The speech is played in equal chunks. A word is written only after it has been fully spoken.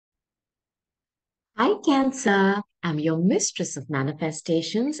Hi, Cancer. I'm your mistress of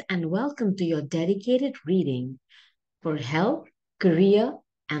manifestations, and welcome to your dedicated reading for health, career,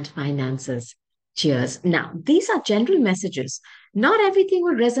 and finances. Cheers. Now, these are general messages. Not everything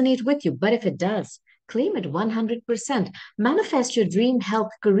will resonate with you, but if it does, claim it 100%. Manifest your dream health,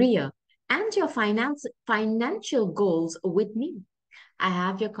 career, and your financial goals with me. I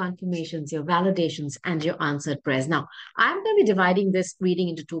have your confirmations, your validations, and your answered prayers. Now, I'm going to be dividing this reading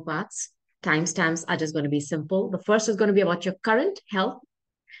into two parts. Timestamps are just going to be simple. The first is going to be about your current health,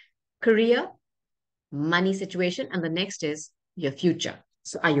 career, money situation, and the next is your future.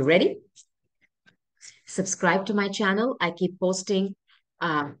 So, are you ready? Subscribe to my channel. I keep posting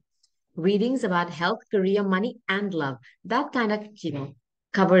uh, readings about health, career, money, and love. That kind of,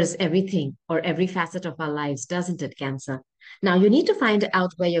 covers everything or every facet of our lives, doesn't it, Cancer? Now, you need to find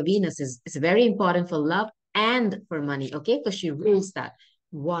out where your Venus is. It's very important for love and for money, okay? Because she rules that.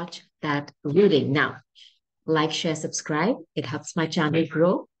 Watch that reading. Now, like, share, subscribe. It helps my channel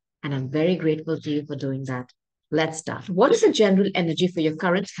grow. And I'm very grateful to you for doing that. Let's start. What is the general energy for your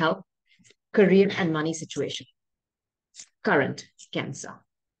current health, career, and money situation? Current, Cancer.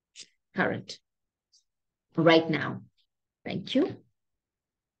 Current. Right now. Thank you.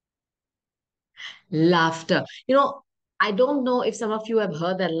 Laughter. I don't know if some of you have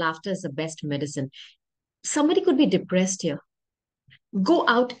heard that laughter is the best medicine. Somebody could be depressed here. Go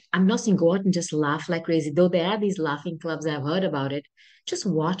out. I'm not saying go out and just laugh like crazy, though there are these laughing clubs. I've heard about it. Just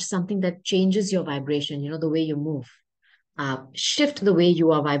watch something that changes your vibration, the way you move. Shift the way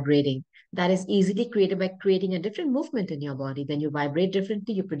you are vibrating. That is easily created by creating a different movement in your body. Then you vibrate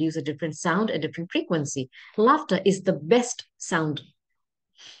differently, you produce a different sound, a different frequency. Laughter is the best sound.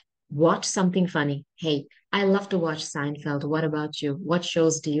 Watch something funny. Hey, I love to watch Seinfeld. What about you? What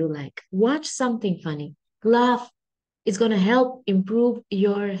shows do you like? Watch something funny. Laugh. It's going to help improve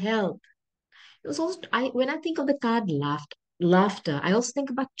your health. It's also, when I think of the card laughter, I also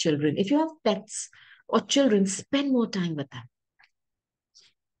think about children. If you have pets or children, spend more time with them.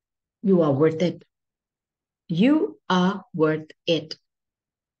 You are worth it. You are worth it.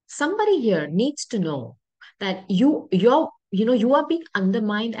 Somebody here needs to know that you are being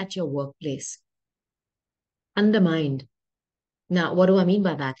undermined at your workplace. Undermined. Now, what do I mean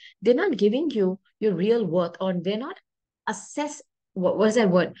by that? They're not giving you your real worth, or they're not assess what was that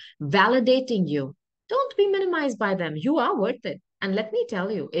word? Validating you. Don't be minimized by them. You are worth it. And let me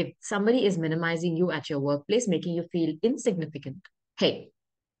tell you, if somebody is minimizing you at your workplace, making you feel insignificant, hey,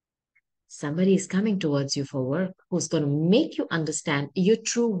 somebody is coming towards you for work who's going to make you understand your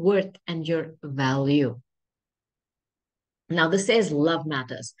true worth and your value. Now, this says love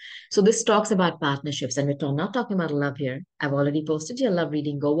matters. So, this talks about partnerships, and we're not talking about love here. I've already posted your love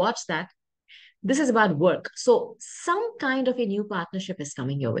reading. Go watch that. This is about work. So, some kind of a new partnership is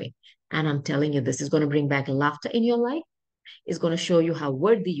coming your way. And I'm telling you, this is going to bring back laughter in your life. It's going to show you how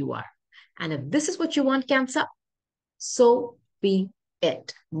worthy you are. And if this is what you want, Cancer, so be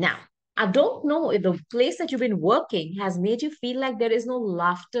it. Now, I don't know if the place that you've been working has made you feel like there is no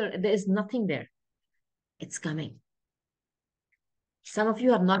laughter, there is nothing there. It's coming. Some of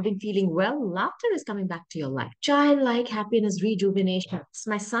you have not been feeling well. Laughter is coming back to your life. Childlike happiness, rejuvenation. It's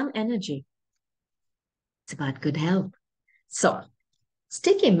my sun energy. It's about good health. So, let's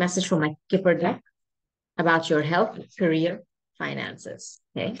take a message from my Kipper deck about your health, career, finances.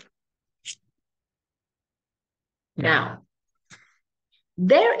 Okay. Now,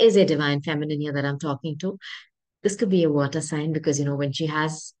 there is a divine feminine here that I'm talking to. This could be a water sign because, when she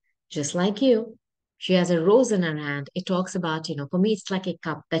has, just like you, she has a rose in her hand. It talks about, for me, it's like a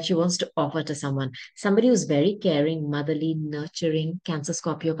cup that she wants to offer to someone. Somebody who's very caring, motherly, nurturing, Cancer,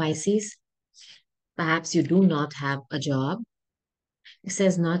 Scorpio, Pisces. Perhaps you do not have a job. It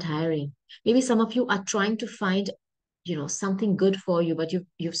says not hiring. Maybe some of you are trying to find, something good for you, but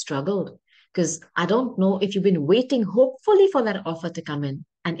you've struggled. Because I don't know if you've been waiting, hopefully, for that offer to come in,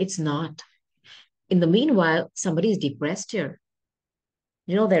 and it's not. In the meanwhile, somebody is depressed here.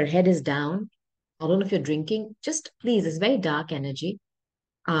 Their head is down. I don't know if you're drinking. Just please, it's very dark energy.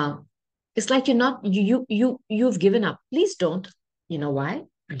 Uh, it's like you're not you've given up. Please don't. You know why?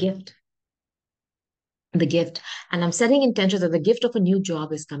 Gift. The gift. And I'm setting intention that the gift of a new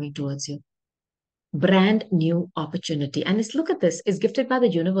job is coming towards you. Brand new opportunity. And look at this. It's gifted by the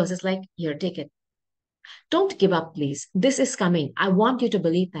universe. It's like, here, take it. Don't give up, please. This is coming. I want you to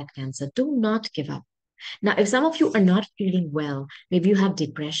believe that, Cancer. Do not give up. Now, if some of you are not feeling well, maybe you have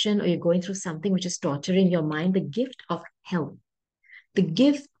depression or you're going through something which is torturing your mind, the gift of health, the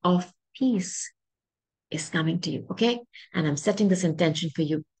gift of peace is coming to you, okay? And I'm setting this intention for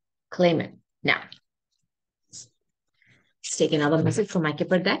you. Claim it. Now, let's take another message from my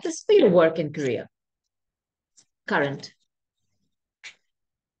Kipper deck. This is for your work and career. Current.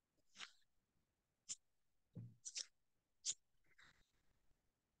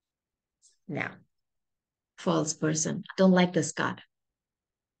 Now, false person. I don't like this card.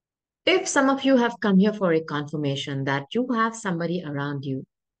 If some of you have come here for a confirmation that you have somebody around you,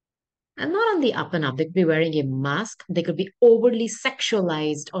 and not on the up and up, they could be wearing a mask, they could be overly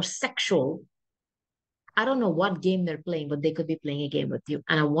sexualized or sexual. I don't know what game they're playing, but they could be playing a game with you.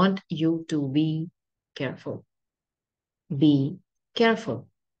 And I want you to be careful. Be careful.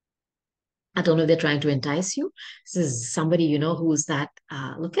 I don't know if they're trying to entice you. This is somebody you know who's that.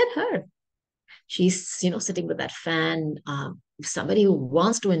 Look at her. She's sitting with that fan, somebody who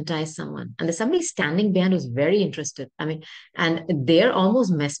wants to entice someone, and there's somebody standing behind who's very interested. I mean, and they're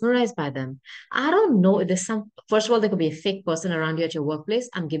almost mesmerized by them. I don't know if there's some, first of all, there could be a fake person around you at your workplace.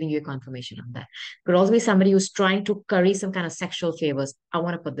 I'm giving you a confirmation on that. Could also be somebody who's trying to curry some kind of sexual favors. I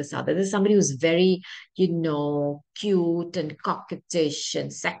want to put this out there. There's somebody who's very cute and coquettish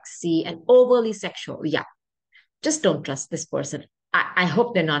and sexy and overly sexual. Yeah, just don't trust this person. I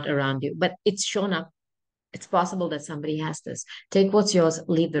hope they're not around you, but it's shown up. It's possible that somebody has this. Take what's yours,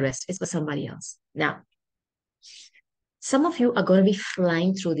 leave the rest. It's for somebody else. Now, some of you are going to be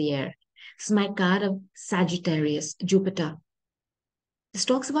flying through the air. This is my card of Sagittarius, Jupiter. This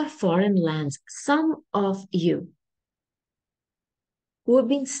talks about foreign lands. Some of you who have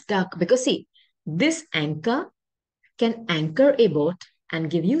been stuck, because see, this anchor can anchor a boat and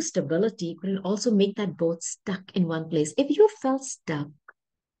give you stability, but it also make that boat stuck in one place. If you felt stuck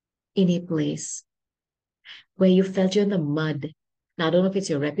in a place where you felt you're in the mud. Now, I don't know if it's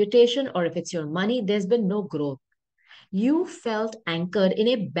your reputation or if it's your money, there's been no growth. You felt anchored in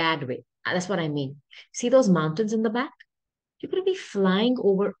a bad way. That's what I mean. See those mountains in the back? You're going to be flying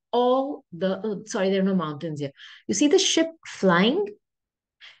over all sorry, there are no mountains here. You see the ship flying?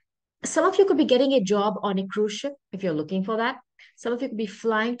 Some of you could be getting a job on a cruise ship if you're looking for that. Some of you could be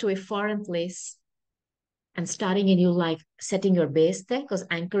flying to a foreign place and starting a new life, setting your base there, because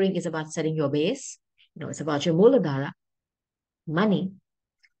anchoring is about setting your base. It's about your Muladhara, money.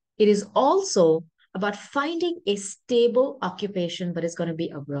 It is also about finding a stable occupation, but it's going to be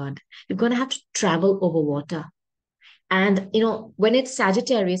abroad. You're going to have to travel over water. And, when it's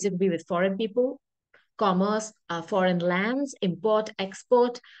Sagittarius, it will be with foreign people, commerce, foreign lands, import,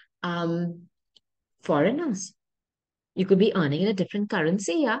 export, um, foreigners. You could be earning in a different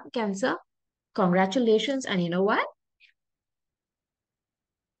currency, yeah, Cancer. Congratulations. And you know what?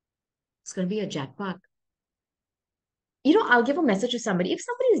 It's going to be a jackpot. I'll give a message to somebody. If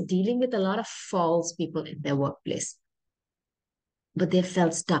somebody is dealing with a lot of false people in their workplace, but they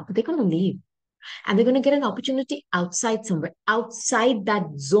felt stuck, they're going to leave and they're going to get an opportunity outside somewhere, outside that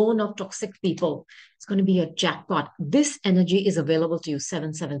zone of toxic people. It's going to be a jackpot. This energy is available to you,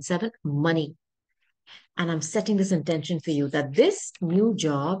 777, money. And I'm setting this intention for you that this new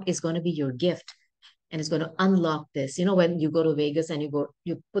job is going to be your gift and it's going to unlock this. When you go to Vegas and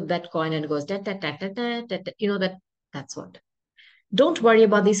you put that coin and it goes, da, da, da, da, da, da, da, that's what. Don't worry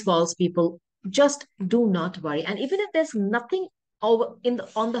about these false people. Just do not worry. And even if there's nothing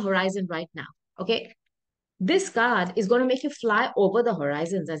on the horizon right now, okay, this card is going to make you fly over the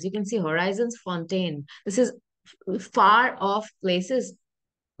horizons. As you can see, horizons, fontaine. This is far off places.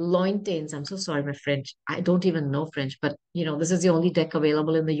 Lointains. I'm so sorry, my French. I don't even know French, but this is the only deck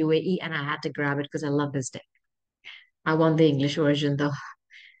available in the UAE, and I had to grab it because I love this deck. I want the English version though.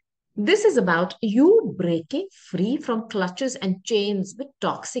 This is about you breaking free from clutches and chains with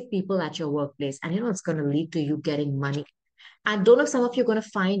toxic people at your workplace. And it's going to lead to you getting money. I don't know if some of you are going to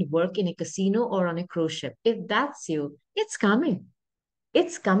find work in a casino or on a cruise ship. If that's you, it's coming.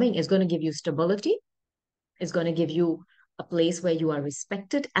 It's coming. It's going to give you stability. It's going to give you a place where you are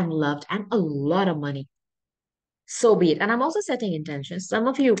respected and loved and a lot of money. So be it. And I'm also setting intentions. Some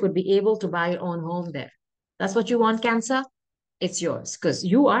of you could be able to buy your own home there. That's what you want, Cancer? It's yours because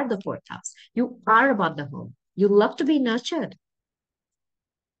you are the fourth house. You are about the home. You love to be nurtured.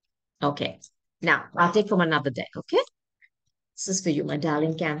 Okay. Now, I'll take from another deck, okay? This is for you, my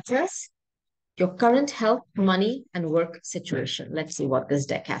darling Cancers. Your current health, money, and work situation. Let's see what this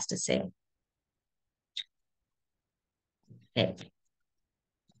deck has to say. Okay.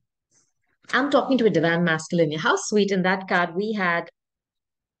 I'm talking to a divine masculine. How sweet in that card we had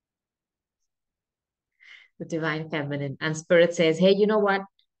the divine feminine. And spirit says, hey, you know what?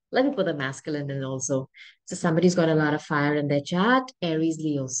 Let me put the masculine in also. So somebody's got a lot of fire in their chart. Aries,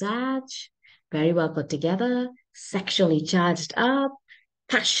 Leo, Sag. Very well put together. Sexually charged up.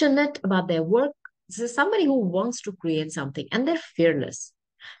 Passionate about their work. This is somebody who wants to create something and they're fearless.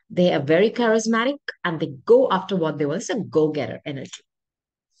 They are very charismatic and they go after what they want. It's a go-getter energy.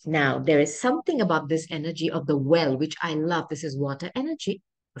 Now, there is something about this energy of the well, which I love. This is water energy.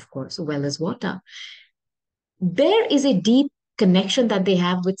 Of course, well is water. There is a deep connection that they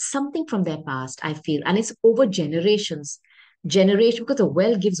have with something from their past, I feel, and it's over generations. Generation, because the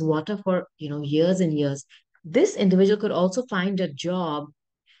well gives water for, years and years. This individual could also find a job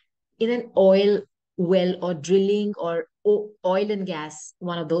in an oil well or drilling or oil and gas,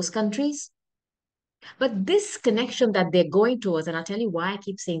 one of those countries. But this connection that they're going towards, and I'll tell you why I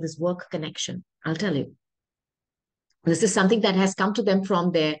keep saying this work connection. I'll tell you. This is something that has come to them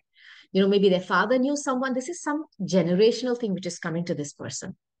from their, maybe their father knew someone. This is some generational thing which is coming to this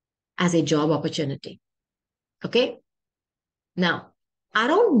person as a job opportunity. Okay. Now, I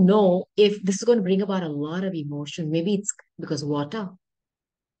don't know if this is going to bring about a lot of emotion. Maybe it's because water,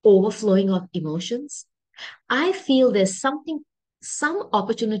 overflowing of emotions. I feel there's something, some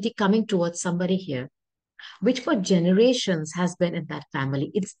opportunity coming towards somebody here, which for generations has been in that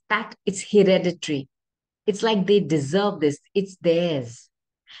family. It's hereditary. It's like they deserve this. It's theirs.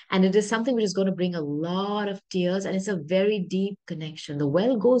 And it is something which is going to bring a lot of tears, and it's a very deep connection. The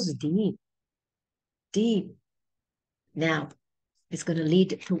well goes deep, deep. Now, it's going to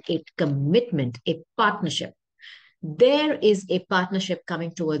lead to a commitment, a partnership. There is a partnership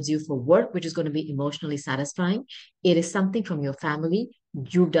coming towards you for work, which is going to be emotionally satisfying. It is something from your family.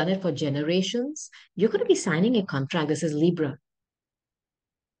 You've done it for generations. You're going to be signing a contract. This is Libra.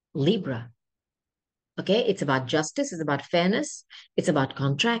 Libra. Okay. It's about justice. It's about fairness. It's about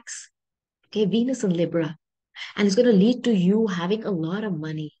contracts. Okay. Venus and Libra. And it's going to lead to you having a lot of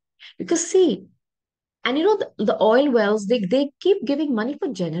money. Because see, and the oil wells, they keep giving money for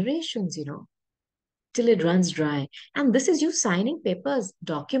generations, till it runs dry. And this is you signing papers,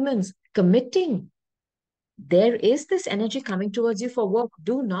 documents, committing. There is this energy coming towards you for work.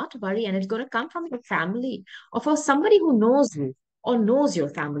 Do not worry. And it's going to come from your family or for somebody who knows you or knows your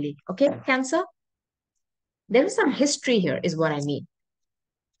family. Okay, Cancer? There is some history here, is what I mean.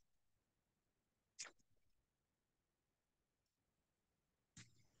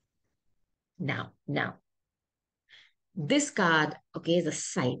 Now, this card, okay, is a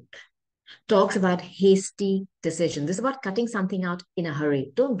scythe. Talks about hasty decision. This is about cutting something out in a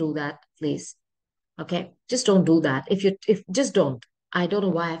hurry. Don't do that, please. Okay, just don't do that. If just don't. I don't know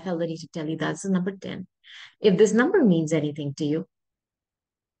why I felt the need to tell you that. This is number 10. If this number means anything to you,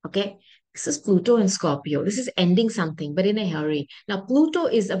 okay, this is Pluto and Scorpio. This is ending something, but in a hurry. Now, Pluto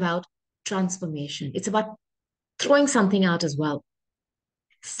is about transformation. It's about throwing something out as well.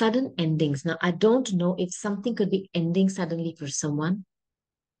 Sudden endings. Now, I don't know if something could be ending suddenly for someone,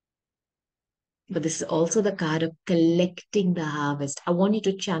 but this is also the card of collecting the harvest. I want you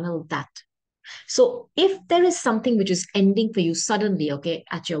to channel that. So if there is something which is ending for you suddenly, okay,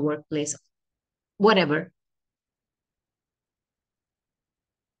 at your workplace, whatever,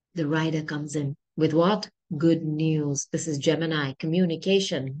 the rider comes in with what? Good news. This is Gemini,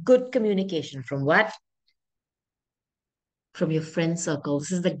 communication, good communication from what? From your friend circle.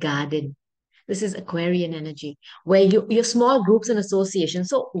 This is the garden. This is Aquarian energy, where your small groups and associations.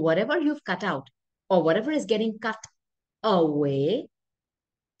 So whatever you've cut out or whatever is getting cut away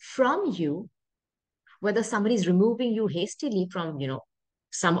from you, whether somebody's removing you hastily from,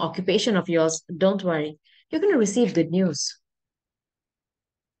 some occupation of yours, don't worry. You're going to receive good news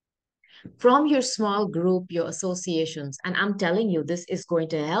from your small group, your associations. And I'm telling you, this is going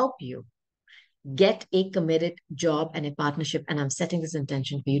to help you get a committed job and a partnership. And I'm setting this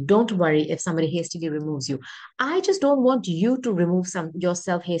intention for you. Don't worry if somebody hastily removes you. I just don't want you to remove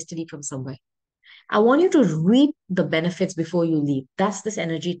yourself hastily from somewhere. I want you to reap the benefits before you leave. That's this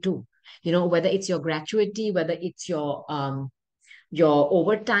energy too. Whether it's your gratuity, whether it's your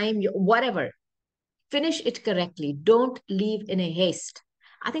overtime, whatever. Finish it correctly. Don't leave in a haste.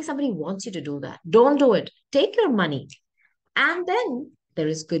 I think somebody wants you to do that. Don't do it. Take your money. And then there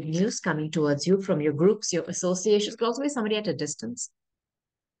is good news coming towards you from your groups, your associations. It could also be somebody at a distance.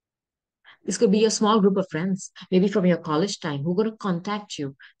 This could be your small group of friends, maybe from your college time, who are going to contact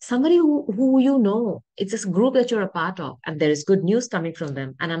you. Somebody who you know. It's this group that you're a part of, and there is good news coming from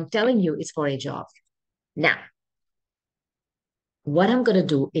them. And I'm telling you, it's for a job. Now, what I'm going to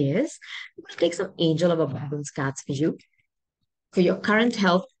do is I'm going to take some Angel of Abundance cards for your current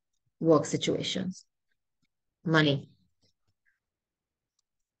health, work situations, money.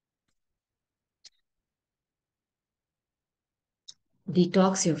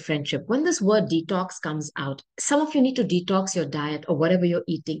 Detox your friendship. When this word detox comes out, some of you need to detox your diet or whatever you're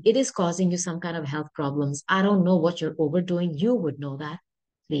eating. It is causing you some kind of health problems. I don't know what you're overdoing. You would know that,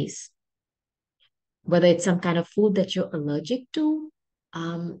 please. Whether it's some kind of food that you're allergic to,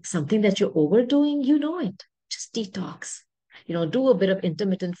 something that you're overdoing, you know it. Just detox. Do a bit of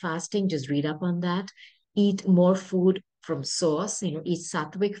intermittent fasting, just read up on that. Eat more food from source, eat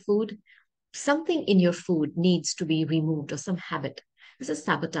sattvic food. Something in your food needs to be removed or some habit. This is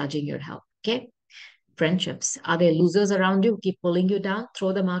sabotaging your health. Okay. Friendships. Are there losers around you who keep pulling you down?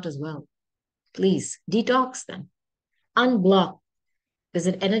 Throw them out as well. Please detox them. Unblock. There's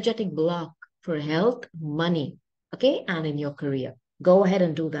an energetic block for health, money, okay, and in your career. Go ahead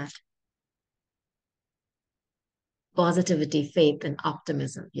and do that. Positivity, faith, and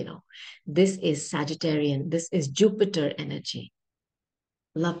optimism. This is Sagittarian. This is Jupiter energy.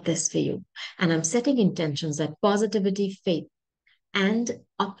 Love this for you. And I'm setting intentions that positivity, faith, and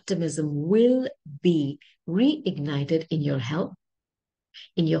optimism will be reignited in your health,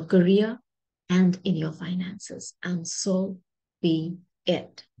 in your career, and in your finances. And so be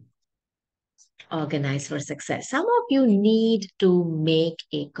it. Organize for success. Some of you need to make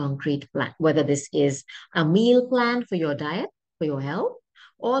a concrete plan, whether this is a meal plan for your diet, for your health,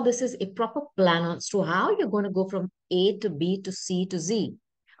 or this is a proper plan as to how you're going to go from A to B to C to Z.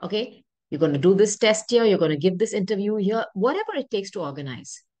 Okay. You're going to do this test here. You're going to give this interview here, whatever it takes to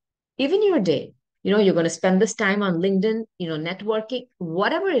organize. Even your day. You're going to spend this time on LinkedIn, networking,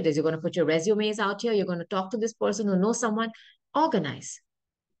 whatever it is. You're going to put your resumes out here. You're going to talk to this person who knows someone. Organize.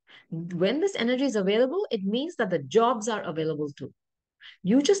 When this energy is available, it means that the jobs are available too.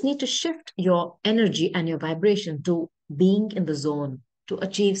 You just need to shift your energy and your vibration to being in the zone to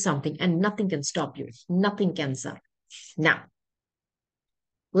achieve something, and nothing can stop you. Nothing can stop. Now,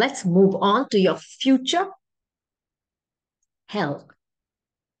 let's move on to your future health,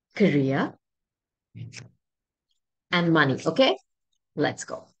 career, and money. Okay, let's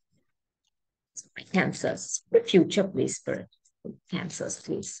go. Cancers, future, please, spirit. Cancers,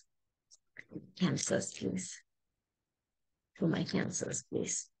 please. Cancers, please. For my cancers,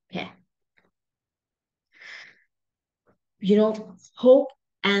 please. Yeah. Hope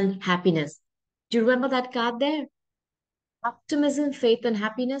and happiness. Do you remember that card there? Optimism, faith, and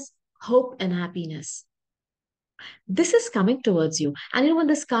happiness, hope and happiness. This is coming towards you. And when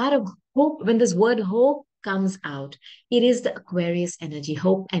this card of hope, when this word hope comes out, it is the Aquarius energy,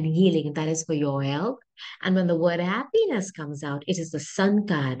 hope and healing. That is for your health. And when the word happiness comes out, it is the Sun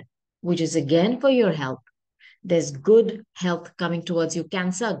card, which is again for your health. There's good health coming towards you.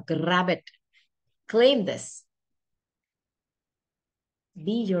 Cancer, grab it. Claim this.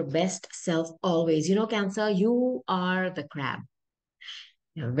 Be your best self always. Cancer, you are the crab.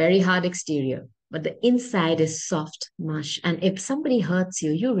 Very hard exterior, but the inside is soft mush. And if somebody hurts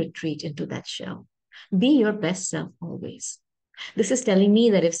you, you retreat into that shell. Be your best self always. This is telling me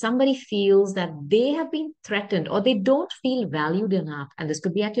that if somebody feels that they have been threatened or they don't feel valued enough, and this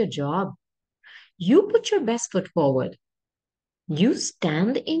could be at your job, you put your best foot forward. You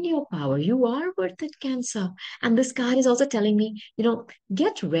stand in your power. You are worth it, Cancer. And this card is also telling me,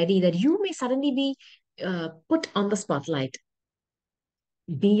 get ready that you may suddenly be put on the spotlight.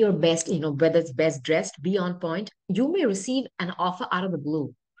 Be your best, whether it's best dressed, be on point. You may receive an offer out of the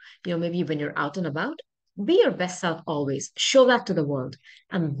blue. Maybe when you're out and about, be your best self always. Show that to the world.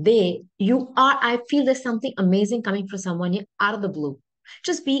 And I feel there's something amazing coming from someone here out of the blue.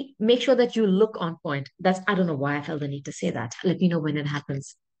 Just make sure that you look on point. I don't know why I felt the need to say that. Let me know when it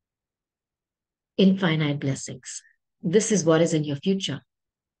happens. Infinite blessings. This is what is in your future.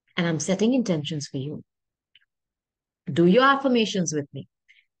 And I'm setting intentions for you. Do your affirmations with me.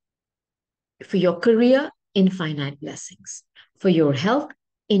 For your career, infinite blessings. For your health,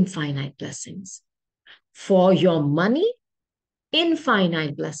 infinite blessings. For your money,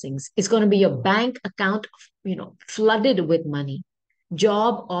 infinite blessings. It's going to be your bank account, flooded with money,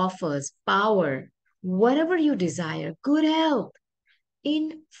 job offers, power, whatever you desire, good health,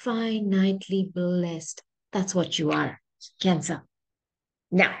 infinitely blessed. That's what you are, Cancer.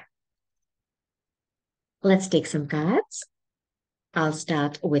 Now, let's take some cards. I'll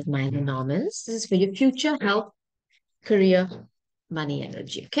start with my Lenormands. This is for your future health, career, money,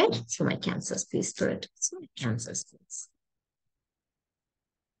 energy. Okay. So my Cancers, please, spirit. So my Cancers, please.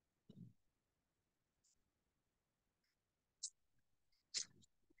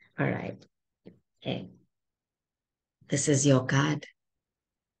 All right. Okay. This is your card.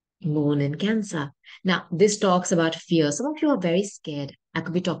 Moon in Cancer. Now, this talks about fear. Some of you are very scared. I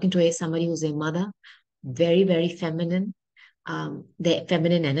could be talking to somebody who's a mother, very, very feminine. Their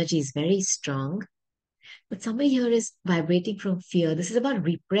feminine energy is very strong. But somebody here is vibrating from fear. This is about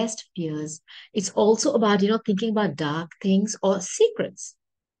repressed fears. It's also about, thinking about dark things or secrets,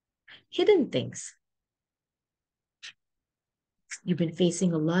 hidden things. You've been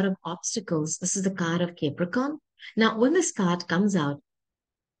facing a lot of obstacles. This is the card of Capricorn. Now, when this card comes out,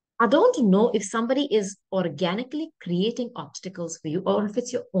 I don't know if somebody is organically creating obstacles for you or if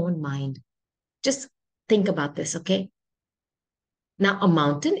it's your own mind. Just think about this, okay? Now, a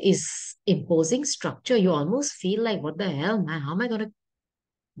mountain is imposing structure. You almost feel like, what the hell, man? How am I going to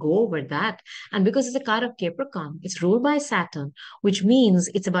go over that? And because it's a card of Capricorn, it's ruled by Saturn, which means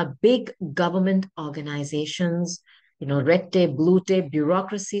it's about big government organizations, red tape, blue tape,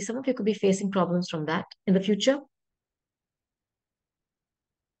 bureaucracy. Some of you could be facing problems from that in the future.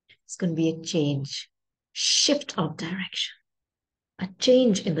 It's going to be a change, shift of direction, a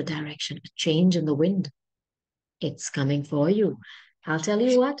change in the direction, a change in the wind. It's coming for you. I'll tell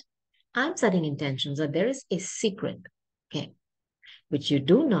you what, I'm setting intentions that there is a secret, okay, which you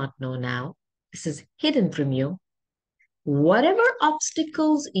do not know now. This is hidden from you. Whatever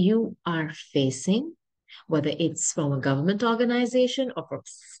obstacles you are facing, whether it's from a government organization or from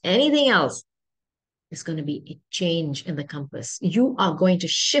anything else, it's going to be a change in the compass. You are going to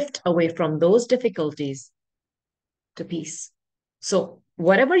shift away from those difficulties to peace. So,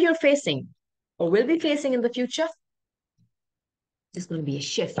 whatever you're facing or will be facing in the future, is going to be a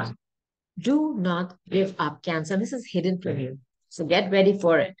shift. Do not give up, Cancer. This is hidden from you. So, get ready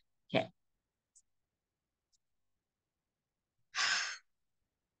for it. Okay.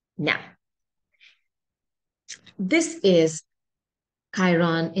 Now, this is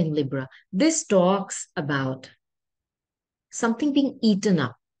Chiron in Libra. This talks about something being eaten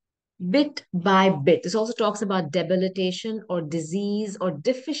up bit by bit. This also talks about debilitation or disease or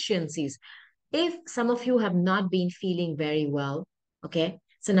deficiencies. If some of you have not been feeling very well, okay,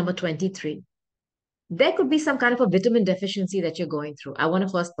 so number 23, there could be some kind of a vitamin deficiency that you're going through. I want to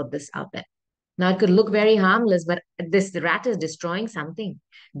first put this out there. Now, it could look very harmless, but this rat is destroying something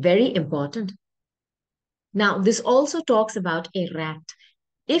very important. Now, this also talks about a rat.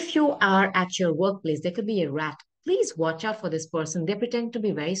 If you are at your workplace, there could be a rat. Please watch out for this person. They pretend to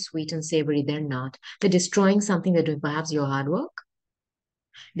be very sweet and savory. They're not. They're destroying something. They're doing perhaps your hard work.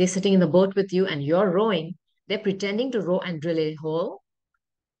 They're sitting in the boat with you and you're rowing. They're pretending to row and drill a hole.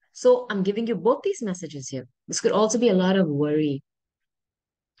 So I'm giving you both these messages here. This could also be a lot of worry.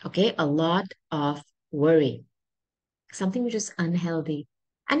 Okay, a lot of worry. Something which is unhealthy.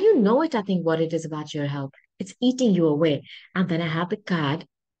 And you know it, I think, what it is about your health. It's eating you away. And then I have the card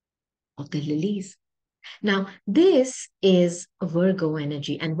of the lilies. Now, this is Virgo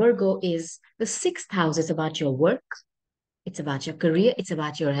energy, and Virgo is the sixth house. It's about your work, it's about your career, it's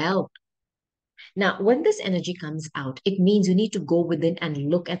about your health. Now, when this energy comes out, it means you need to go within and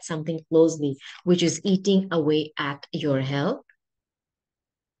look at something closely, which is eating away at your health.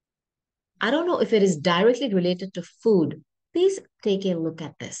 I don't know if it is directly related to food. Please take a look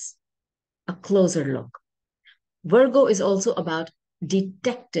at this, a closer look. Virgo is also about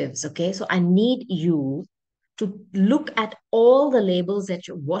detectives, okay? So I need you to look at all the labels that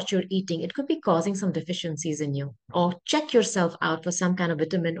what you're eating. It could be causing some deficiencies in you. Or check yourself out for some kind of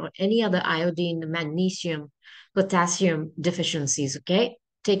vitamin or any other iodine, magnesium, potassium deficiencies, okay?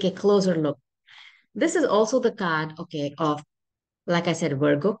 Take a closer look. This is also the card, okay, of, like I said,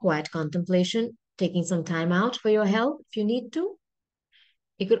 Virgo, quiet contemplation, taking some time out for your health if you need to.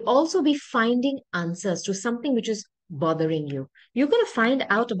 It could also be finding answers to something which is bothering you. You're going to find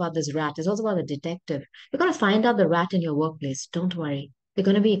out about this rat. It's also about a detective. You're going to find out the rat in your workplace. Don't worry. They're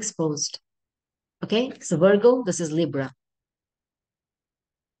going to be exposed. Okay? So, Virgo, this is Libra.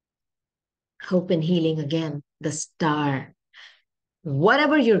 Hope and healing again. The star.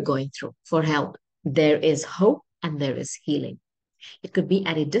 Whatever you're going through for help, there is hope and there is healing. It could be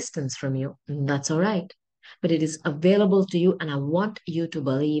at a distance from you. And that's all right. But it is available to you, and I want you to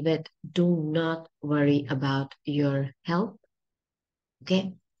believe it. Do not worry about your health.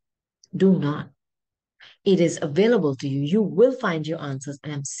 Okay? Do not. It is available to you. You will find your answers,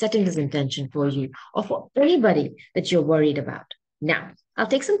 and I'm setting this intention for you or for anybody that you're worried about. Now, I'll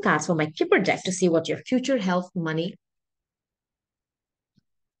take some cards for my Kipper deck to see what your future health, money,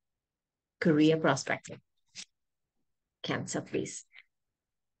 career prospecting. Cancer, please.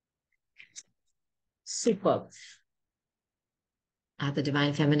 Superb. The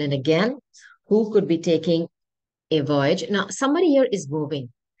Divine Feminine again. Who could be taking a voyage? Now, somebody here is moving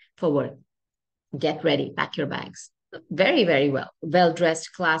forward. Get ready, pack your bags. Very, very well. Well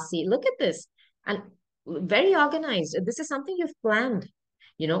dressed, classy. Look at this. And very organized. This is something you've planned.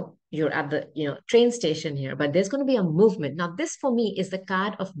 You're at the, train station here, but there's going to be a movement. Now, this for me is the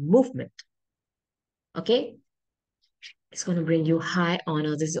card of movement. Okay? It's going to bring you high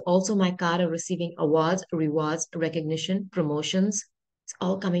honor. This is also my card of receiving awards, rewards, recognition, promotions. It's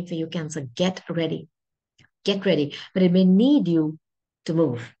all coming for you, Cancer. Get ready. Get ready. But it may need you to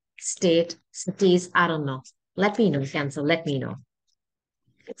move. State, cities, I don't know. Let me know, Cancer. Let me know.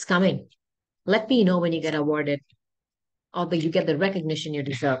 It's coming. Let me know when you get awarded or that you get the recognition you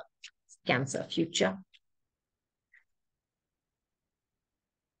deserve. Cancer future.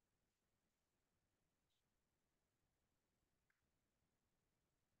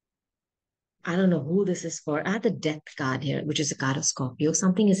 I don't know who this is for. I have the death card here, which is a card of Scorpio.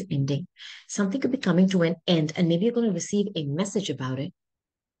 Something is ending. Something could be coming to an end, and maybe you're going to receive a message about it.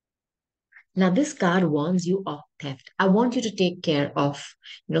 Now, this card warns you of theft. I want you to take care of,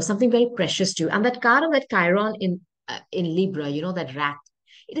 something very precious to you. And that card of that Chiron in Libra, that rat.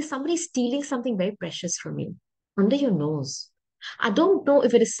 It is somebody stealing something very precious from you under your nose. I don't know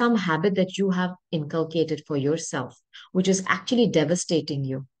if it is some habit that you have inculcated for yourself, which is actually devastating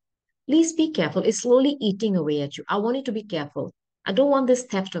you. Please be careful. It's slowly eating away at you. I want you to be careful. I don't want this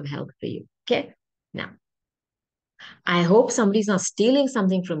theft of health for you. Okay? Now, I hope somebody's not stealing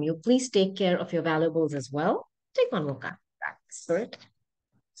something from you. Please take care of your valuables as well. Take one more card. Spirit.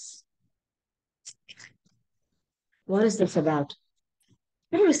 What is this about?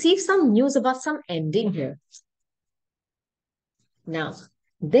 You receive some news about some ending here. Now,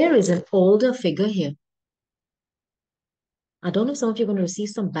 there is an older figure here. I don't know if some of you are going to receive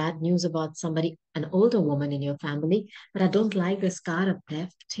some bad news about somebody, an older woman in your family, but I don't like this card of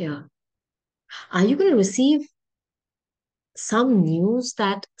theft here. Are you going to receive some news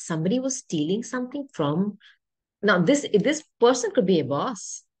that somebody was stealing something from? Now, this person could be a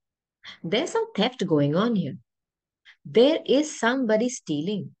boss. There's some theft going on here. There is somebody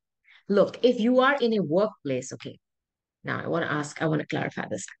stealing. Look, if you are in a workplace, okay, now I want to clarify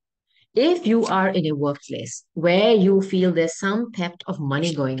this. If you are in a workplace where you feel there's some theft of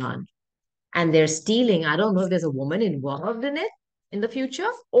money going on and they're stealing, I don't know if there's a woman involved in it in the future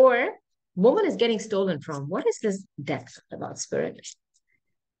or woman is getting stolen from. What is this death about, spirit?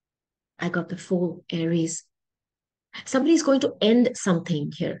 I got the full Aries. Somebody's going to end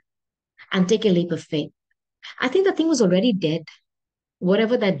something here and take a leap of faith. I think the thing was already dead.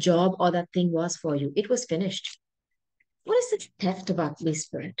 Whatever that job or that thing was for you, it was finished. What is this theft about, Holy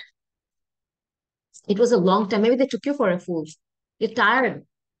Spirit? It was a long time. Maybe they took you for a fool. You're tired.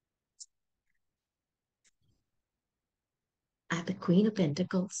 I have the Queen of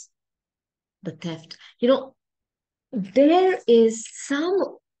Pentacles, the theft. There is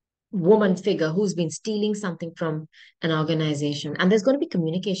some woman figure who's been stealing something from an organization, and there's going to be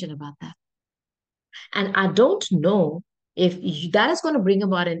communication about that. And I don't know if that is going to bring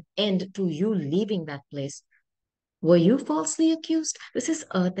about an end to you leaving that place. Were you falsely accused? This is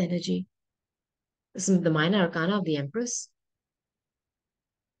earth energy. This is the minor arcana of the Empress.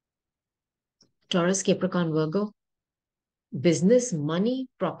 Taurus, Capricorn, Virgo. Business, money,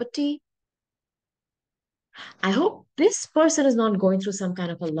 property. I hope this person is not going through some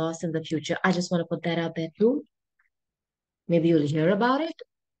kind of a loss in the future. I just want to put that out there too. Maybe you'll hear about it.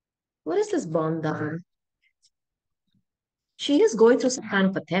 What is this bond down? She is going through some kind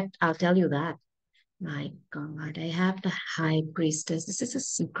of a theft. I'll tell you that. My God, I have the high priestess. This is a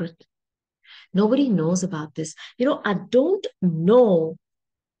secret. Nobody knows about this. I don't know.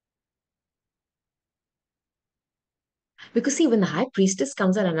 Because see, when the high priestess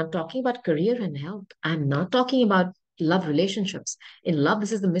comes out, and I'm talking about career and health, I'm not talking about love relationships. In love,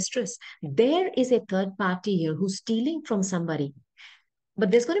 this is the mistress. There is a third party here who's stealing from somebody.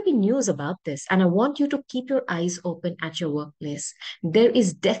 But there's going to be news about this. And I want you to keep your eyes open at your workplace. There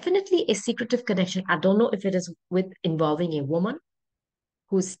is definitely a secretive connection. I don't know if it is with involving a woman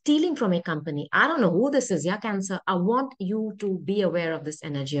who's stealing from a company. I don't know who this is, yeah, Cancer. I want you to be aware of this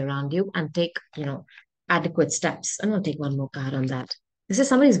energy around you and take, adequate steps. I'm going to take one more card on that. This is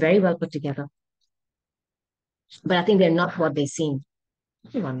somebody who's very well put together, but I think they're not what they seem.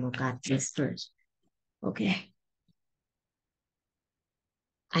 One more card, please, first. Okay.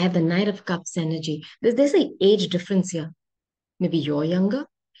 I have the Knight of Cups energy. There's an age difference here. Maybe you're younger.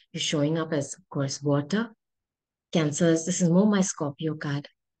 You're showing up as, of course, water. Cancers. This is more my Scorpio card.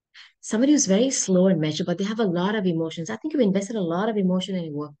 Somebody who's very slow and measured, but they have a lot of emotions. I think you've invested a lot of emotion in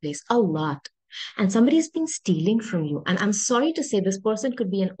your workplace, a lot. And somebody's been stealing from you. And I'm sorry to say this person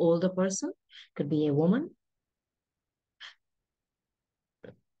could be an older person, could be a woman.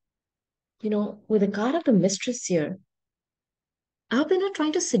 With the card of the mistress here, I hope they're not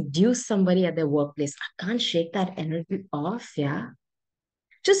trying to seduce somebody at their workplace. I can't shake that energy off, yeah.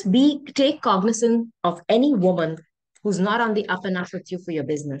 Just take cognizance of any woman who's not on the up and up with you for your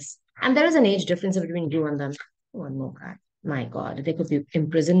business. And there is an age difference between you and them. One more card. My God, there could be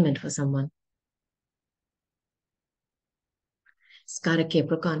imprisonment for someone. Scar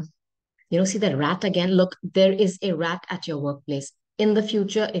Capricorn. See that rat again? Look, there is a rat at your workplace. In the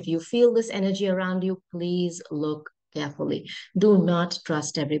future, if you feel this energy around you, please look carefully. Do not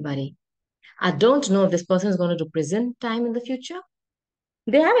trust everybody. I don't know if this person is going to do prison time in the future.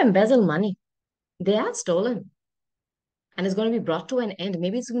 They have embezzled money. They have stolen. And it's going to be brought to an end.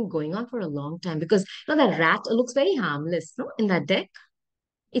 Maybe it's been going on for a long time because that rat looks very harmless, no, in that deck.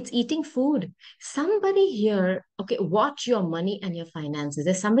 It's eating food. Somebody here, okay, watch your money and your finances.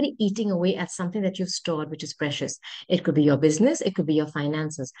 There's somebody eating away at something that you've stored, which is precious. It could be your business, it could be your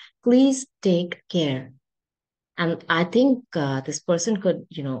finances. Please take care. And I think this person could,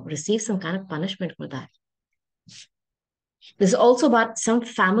 receive some kind of punishment for that. This is also about some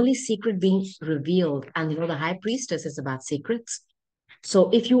family secret being revealed. And, the high priestess is about secrets. So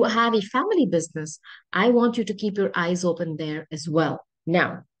if you have a family business, I want you to keep your eyes open there as well.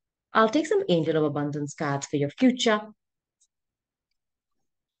 Now, I'll take some Angel of Abundance cards for your future,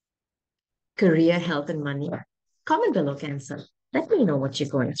 career, health, and money. Comment below, Cancer. Let me know what you're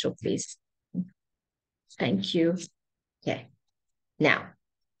going through, please. Thank you. Okay. Now,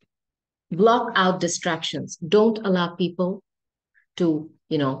 block out distractions. Don't allow people to,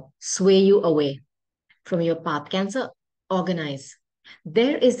 sway you away from your path. Cancer, organize.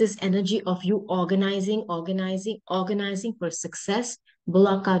 There is this energy of you organizing, organizing, organizing for success.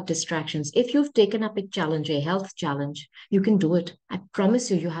 Block out distractions. If you've taken up a challenge, a health challenge, you can do it. I promise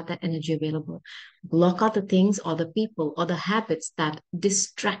you, you have that energy available. Block out the things or the people or the habits that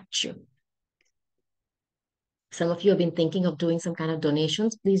distract you. Some of you have been thinking of doing some kind of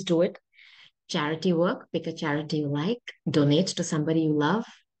donations. Please do it. Charity work, pick a charity you like, donate to somebody you love,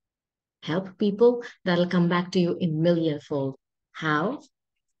 help people. That'll come back to you in millionfold. How?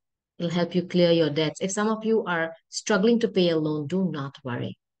 It'll help you clear your debts. If some of you are struggling to pay a loan, do not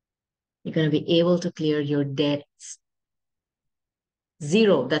worry. You're going to be able to clear your debts.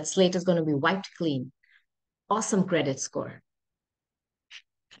 Zero. That slate is going to be wiped clean. Awesome credit score.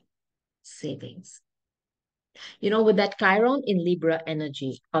 Savings. With that Chiron in Libra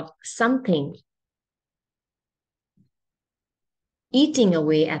energy of something eating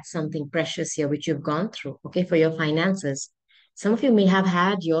away at something precious here, which you've gone through, okay, for your finances. Some of you may have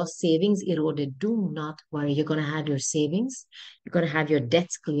had your savings eroded. Do not worry. You're going to have your savings. You're going to have your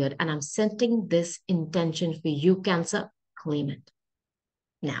debts cleared. And I'm setting this intention for you, Cancer. Claim it.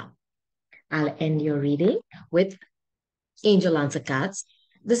 Now, I'll end your reading with angel answer cards.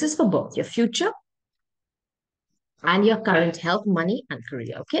 This is for both your future and your current health, money, and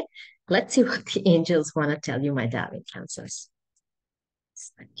career, okay? Let's see what the angels want to tell you, my darling Cancers.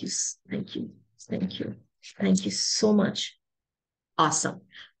 Thank you. Thank you. Thank you. Thank you so much. Awesome.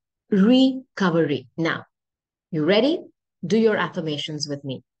 Recovery. Now, you ready? Do your affirmations with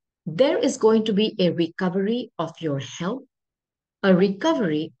me. There is going to be a recovery of your health, a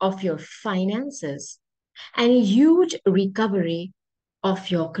recovery of your finances, and a huge recovery of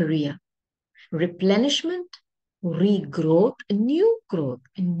your career. Replenishment, regrowth, growth,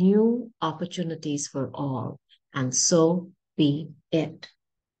 new opportunities for all. And so be it.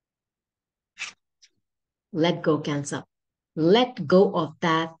 Let go, Cancer. Let go of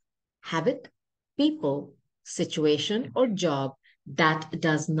that habit, people, situation, or job that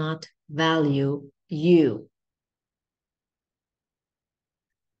does not value you.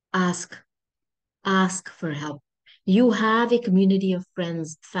 Ask for help. You have a community of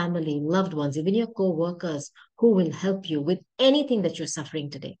friends, family, loved ones, even your co-workers who will help you with anything that you're suffering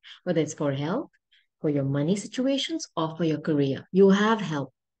today, whether it's for health, for your money situations, or for your career. You have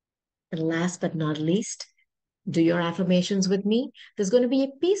help. And last but not least, do your affirmations with me. There's going to be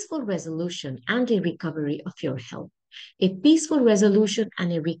a peaceful resolution and a recovery of your health, a peaceful resolution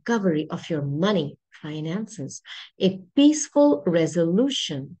and a recovery of your money, finances, a peaceful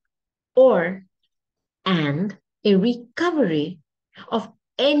resolution and a recovery of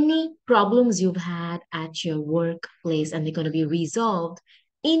any problems you've had at your workplace, and they're going to be resolved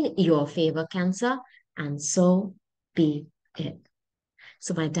in your favor, Cancer, and so be it.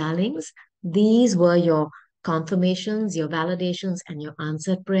 So, my darlings, these were your confirmations, your validations, and your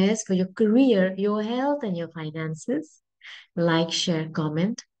answered prayers for your career, your health, and your finances. Like, share,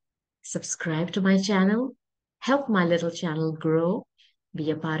 comment, subscribe to my channel, help my little channel grow,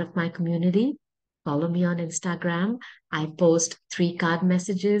 be a part of my community. Follow me on Instagram. I post 3 card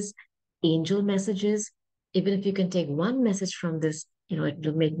messages, angel messages. Even if you can take one message from this, it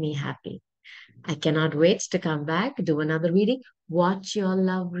will make me happy. I cannot wait to come back, do another reading. Watch your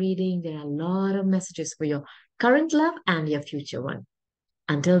love reading. There are a lot of messages for your current love and your future one.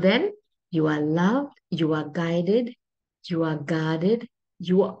 Until then, you are loved, you are guided, you are guarded,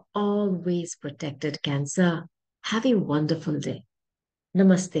 you are always protected, Cancer. Have a wonderful day.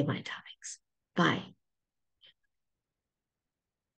 Namaste, my darlings. Bye.